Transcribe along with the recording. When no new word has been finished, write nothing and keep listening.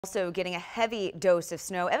Also getting a heavy dose of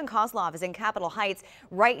snow. Evan Kozlov is in Capitol Heights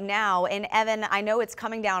right now. And Evan, I know it's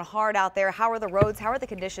coming down hard out there. How are the roads? How are the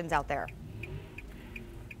conditions out there?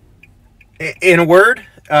 In a word,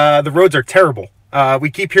 the roads are terrible. We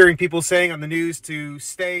keep hearing people saying on the news to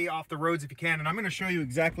stay off the roads if you can, and I'm going to show you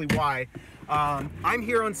exactly why. I'm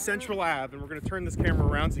here on Central Ave, and we're going to turn this camera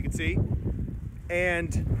around so you can see.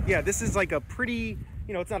 And yeah, this is like a pretty,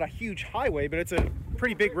 it's not a huge highway, but it's a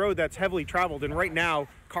pretty big road that's heavily traveled. And right now,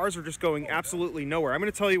 cars are just going absolutely nowhere. I'm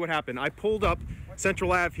going to tell you what happened. I pulled up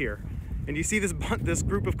Central Ave here, and you see this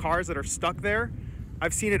group of cars that are stuck there?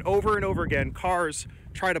 I've seen it over and over again. Cars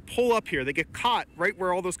try to pull up here. They get caught right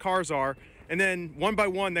where all those cars are, and then one by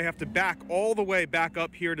one they have to back all the way back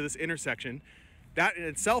up here to this intersection. That in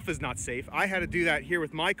itself is not safe. I had to do that here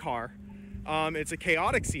with my car. It's a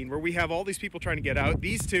chaotic scene where we have all these people trying to get out.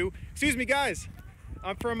 These two, excuse me guys,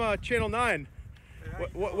 I'm from Channel 9.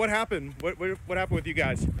 What happened? What happened with you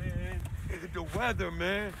guys? Man, the weather,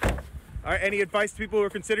 man. All right, any advice to people who are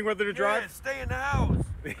considering whether to drive? Yeah, stay in the house.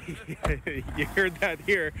 You heard that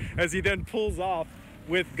here as he then pulls off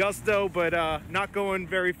with gusto, but not going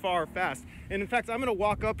very fast. And in fact, I'm going to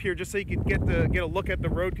walk up here just so you can get a look at the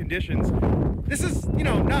road conditions. This is,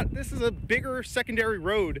 this is a bigger secondary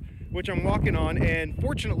road which I'm walking on, and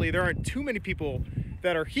fortunately there aren't too many people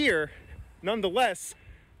that are here. Nonetheless,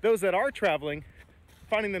 those that are traveling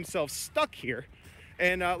finding themselves stuck here.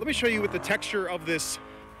 And let me show you what the texture of this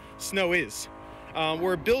snow is.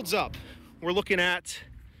 Where it builds up, we're looking at,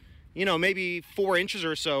 maybe 4 inches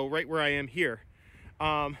or so right where I am here.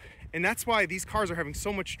 And that's why these cars are having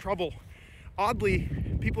so much trouble. Oddly,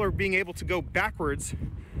 people are being able to go backwards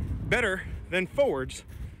better than forwards,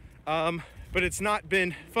 but it's not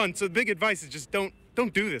been fun. So the big advice is just don't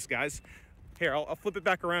do this, guys. Here, I'll flip it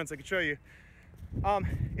back around so I can show you.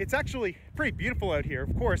 It's actually pretty beautiful out here.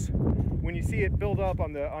 Of course, when you see it build up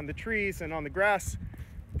on the trees and on the grass,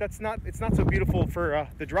 it's not so beautiful for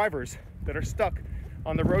the drivers that are stuck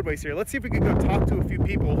on the roadways here. Let's see if we can go talk to a few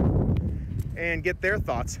people and get their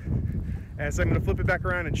thoughts as I'm going to flip it back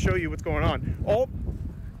around and show you what's going on.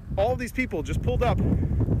 All of these people just pulled up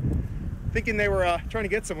thinking they were trying to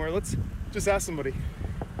get somewhere. Let's just ask somebody.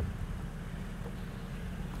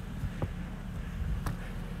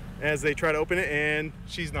 As they try to open it, and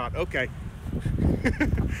she's not. Okay.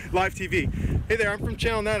 Live TV. Hey there, I'm from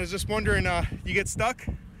Channel 9. I was just wondering, you get stuck?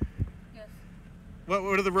 Yes. What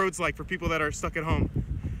are the roads like for people that are stuck at home?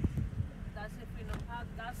 That's if we don't have,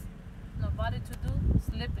 that's nobody to do.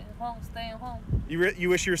 Sleeping home, staying home. You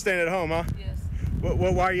wish you were staying at home, huh? Yes.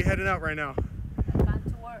 Why are you heading out right now? Got to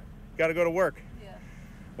work. Got to go to work. Yeah.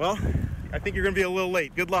 Well, I think you're going to be a little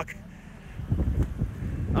late. Good luck.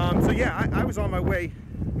 So yeah, I was on my way.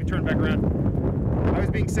 Let me turn back around. I was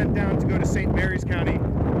being sent down to go to St. Mary's County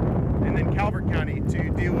and then Calvert County to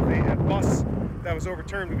deal with a bus that was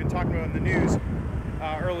overturned. We've been talking about it in the news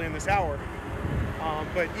early in this hour.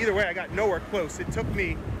 But either way, I got nowhere close. It took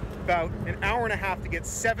me about an hour and a half to get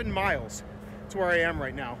 7 miles to where I am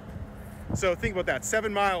right now. So think about that,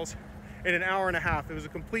 7 miles in an hour and a half. It was a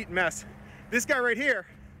complete mess. This guy right here,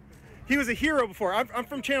 he was a hero before. I'm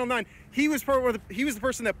from Channel 9. He was the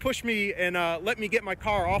person that pushed me and let me get my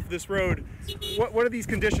car off this road. What are these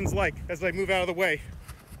conditions like as I move out of the way?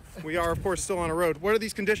 We are, of course, still on a road. What are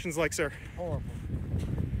these conditions like, sir? Horrible.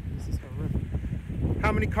 This is horrific.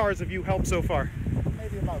 How many cars have you helped so far?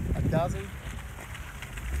 Maybe about a dozen.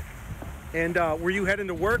 And were you heading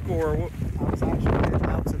to work or? I was actually heading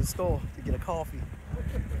out to the store to get a coffee.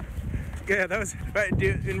 Yeah, that was,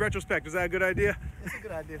 in retrospect, was that a good idea? It's a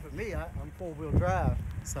good idea for me. I'm four-wheel drive,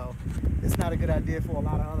 so it's not a good idea for a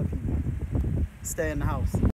lot of other people. Stay in the house.